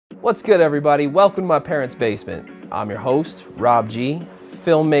What's good, everybody? Welcome to my parents' basement. I'm your host, Rob G,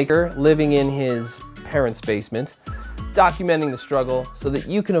 filmmaker living in his parents' basement, documenting the struggle so that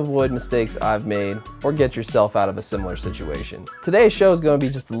you can avoid mistakes I've made or get yourself out of a similar situation. Today's show is going to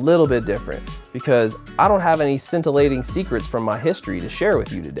be just a little bit different because I don't have any scintillating secrets from my history to share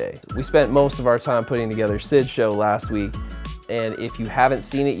with you today. We spent most of our time putting together Sid's show last week, and if you haven't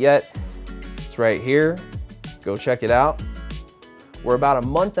seen it yet, it's right here. Go check it out. We're about a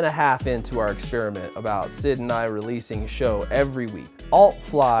month and a half into our experiment about Sid and I releasing a show every week. Alt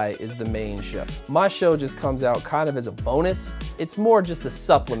Fly is the main show. My show just comes out kind of as a bonus. It's more just a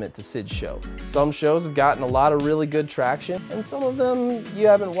supplement to Sid's show. Some shows have gotten a lot of really good traction, and some of them you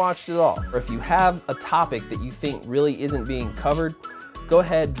haven't watched at all. Or if you have a topic that you think really isn't being covered, go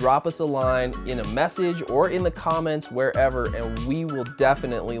ahead, drop us a line in a message or in the comments, wherever, and we will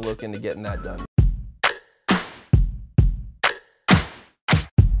definitely look into getting that done.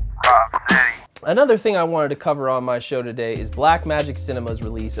 Another thing I wanted to cover on my show today is Blackmagic Cinema's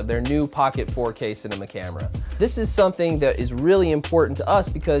release of their new Pocket 4K cinema camera. This is something that is really important to us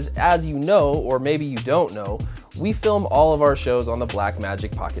because, as you know, or maybe you don't know, we film all of our shows on the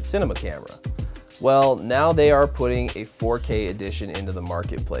Blackmagic Pocket Cinema camera. Well, now they are putting a 4K edition into the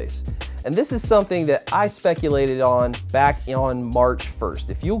marketplace. And this is something that I speculated on back on March 1st.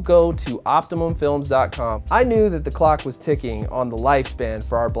 If you go to OptimumFilms.com, I knew that the clock was ticking on the lifespan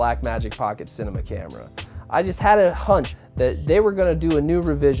for our Blackmagic Pocket Cinema camera. I just had a hunch that they were gonna do a new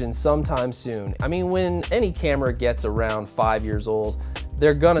revision sometime soon. I mean, when any camera gets around 5 years old,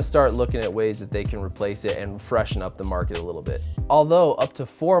 they're gonna start looking at ways that they can replace it and freshen up the market a little bit. Although up to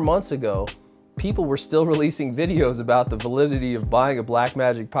 4 months ago, people were still releasing videos about the validity of buying a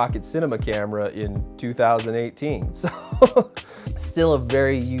Blackmagic Pocket Cinema camera in 2018. So still a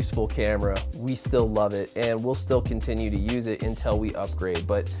very useful camera. We still love it and we'll still continue to use it until we upgrade.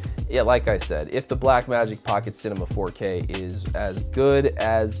 But yeah, like I said, if the Blackmagic Pocket Cinema 4K is as good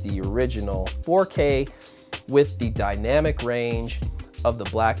as the original 4K with the dynamic range of the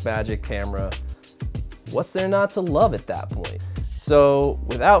Blackmagic camera, what's there not to love at that point? So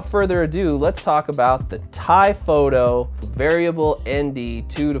without further ado, let's talk about the Tyfoto Variable ND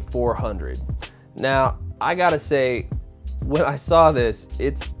 2-400. Now, I gotta say, when I saw this,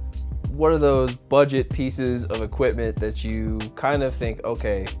 it's one of those budget pieces of equipment that you kind of think,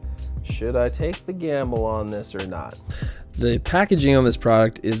 okay, should I take the gamble on this or not? The packaging on this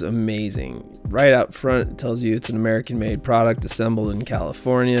product is amazing. Right out front, it tells you it's an American-made product assembled in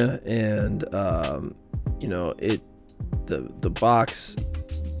California, and you know, the box,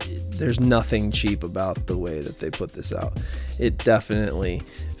 there's nothing cheap about the way that they put this out. It definitely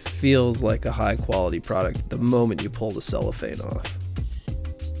feels like a high quality product the moment you pull the cellophane off.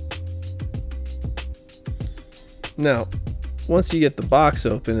 Now, once you get the box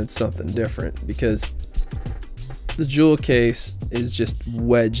open, it's something different because the jewel case is just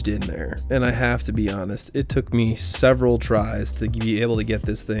wedged in there. And I have to be honest, it took me several tries to be able to get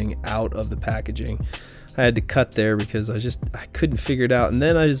this thing out of the packaging. I had to cut there because I couldn't figure it out. And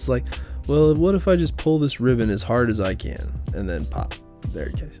then I just like, well, what if I just pull this ribbon as hard as I can and then pop, there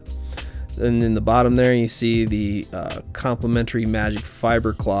it goes. And in the bottom there, you see the complimentary magic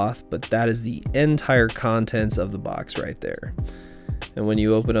fiber cloth, but that is the entire contents of the box right there. And when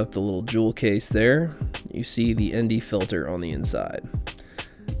you open up the little jewel case there, you see the ND filter on the inside.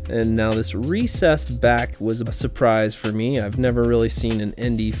 And now this recessed back was a surprise for me. I've never really seen an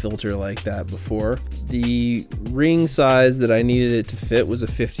ND filter like that before. The ring size that I needed it to fit was a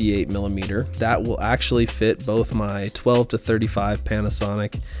 58mm. That will actually fit both my 12-35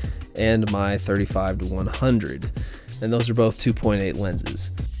 Panasonic and my 35-100. And those are both 2.8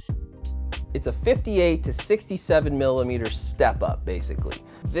 lenses. It's a 58 to 67mm step up, basically.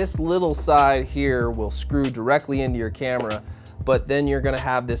 This little side here will screw directly into your camera, but then you're gonna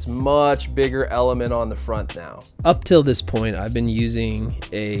have this much bigger element on the front now. Up till this point, I've been using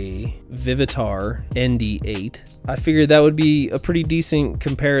a Vivitar ND8. I figured that would be a pretty decent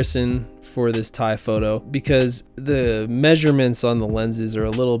comparison for this Tyfoto because the measurements on the lenses are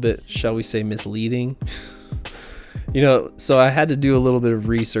a little bit, shall we say, misleading. You know, so I had to do a little bit of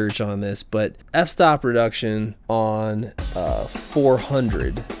research on this, but f-stop reduction on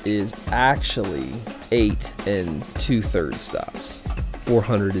 400 is actually 8 2/3 stops.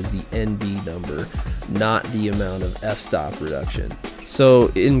 400 is the ND number, not the amount of f-stop reduction. So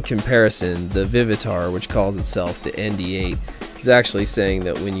in comparison, the Vivitar, which calls itself the ND8, is actually saying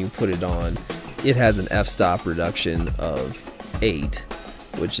that when you put it on, it has an f-stop reduction of 8,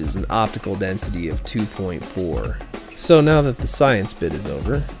 which is an optical density of 2.4. So now that the science bit is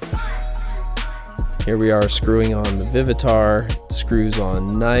over, Here we are screwing on the Vivitar. It screws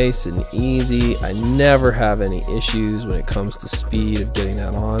on nice and easy. I never have any issues when it comes to speed of getting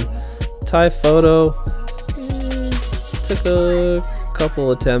that on. Tyfoto, took a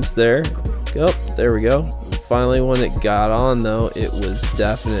couple attempts there. Oh, there we go. Finally, when it got on though, it was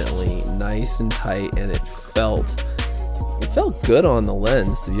definitely nice and tight, and it felt good on the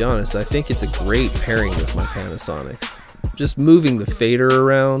lens, to be honest. I think it's a great pairing with my Panasonics. Just moving the fader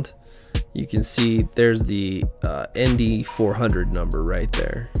around, you can see there's the ND 400 number right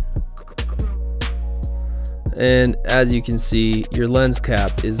there. And as you can see, your lens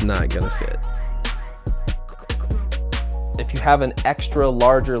cap is not gonna fit. If you have an extra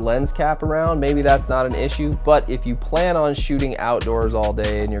larger lens cap around, maybe that's not an issue, but if you plan on shooting outdoors all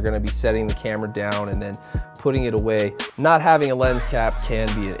day and you're gonna be setting the camera down and then putting it away, not having a lens cap can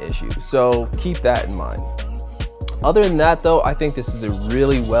be an issue. So keep that in mind. Other than that though, I think this is a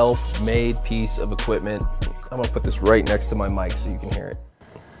really well made piece of equipment. I'm gonna put this right next to my mic so you can hear it.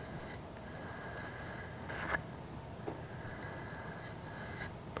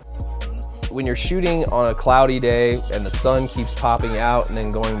 When you're shooting on a cloudy day and the sun keeps popping out and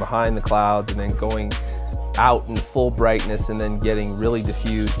then going behind the clouds and then going out in full brightness and then getting really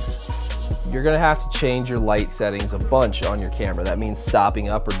diffused, you're gonna have to change your light settings a bunch on your camera. That means stopping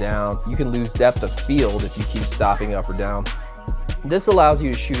up or down. You can lose depth of field if you keep stopping up or down. This allows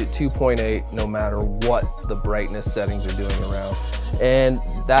you to shoot at 2.8 no matter what the brightness settings are doing around. And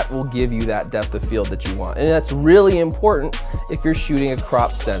that will give you that depth of field that you want. And that's really important if you're shooting a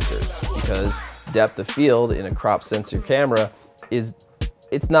crop sensor, because depth of field in a crop sensor camera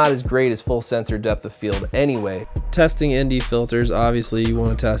it's not as great as full sensor depth of field anyway. Testing ND filters, obviously you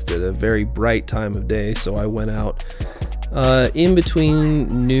want to test at a very bright time of day, so I went out in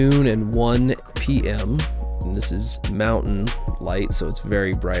between noon and 1 p.m. and this is mountain light, so it's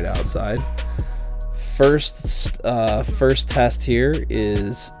very bright outside. First test here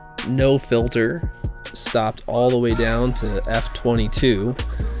is no filter, stopped all the way down to f22.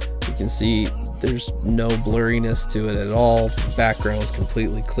 You can see there's no blurriness to it at all. The background is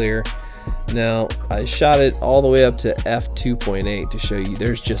completely clear. Now I shot it all the way up to f2.8 to show you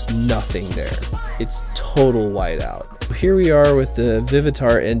there's just nothing there. It's total whiteout. Here we are with the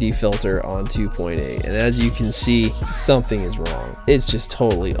Vivitar ND filter on 2.8, and as you can see, something is wrong. It's just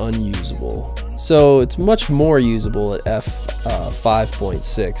totally unusable. So it's much more usable at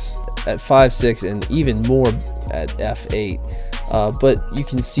f5.6, at 5.6, and even more at f8. But you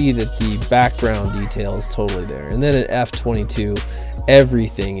can see that the background detail is totally there. And then at f22,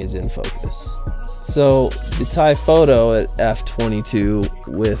 everything is in focus. So the Tyfoto at f22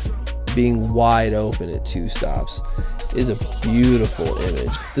 with being wide open at 2 stops is a beautiful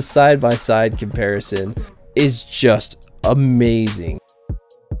image. The side-by-side comparison is just amazing.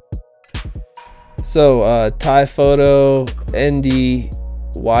 So Tyfoto ND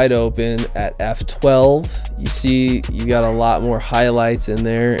wide open at f12, you see you got a lot more highlights in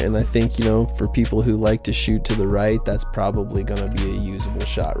there, and I think, you know, for people who like to shoot to the right, that's probably going to be a usable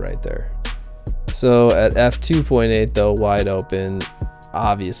shot right there. So at f2.8 though, wide open,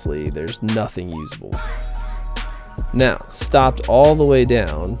 obviously there's nothing usable. Now stopped all the way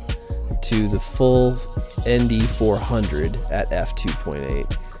down to the full ND 400 at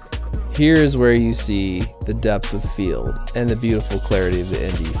f2.8. Here's where you see the depth of field and the beautiful clarity of the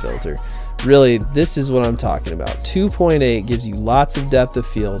ND filter. Really, this is what I'm talking about. 2.8 gives you lots of depth of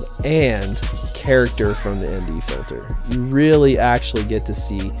field and character from the ND filter. You really actually get to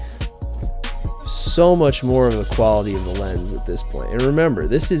see so much more of the quality of the lens at this point. And remember,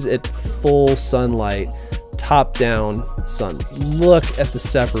 this is at full sunlight, top-down sun. Look at the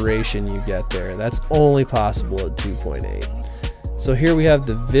separation you get there. That's only possible at 2.8. So here we have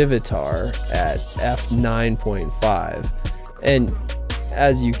the Vivitar at f9.5, and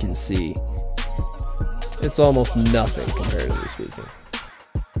as you can see, it's almost nothing compared to this Weekend.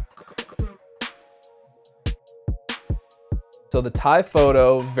 So the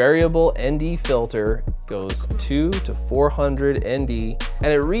Tyfoto Variable ND filter goes 2 to 400 ND,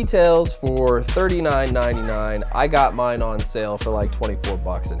 and it retails for $39.99. I got mine on sale for like 24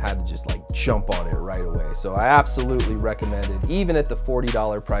 bucks and had to just like jump on it right away. So I absolutely recommend it, even at the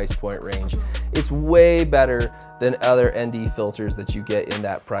 $40 price point range. It's way better than other ND filters that you get in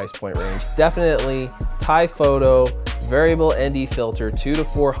that price point range. Definitely Tyfoto Variable ND filter 2 to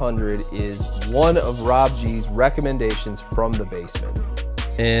 400 is one of Rob G's recommendations from the basement.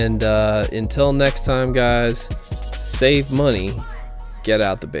 And until next time, guys, save money, get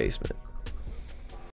out the basement.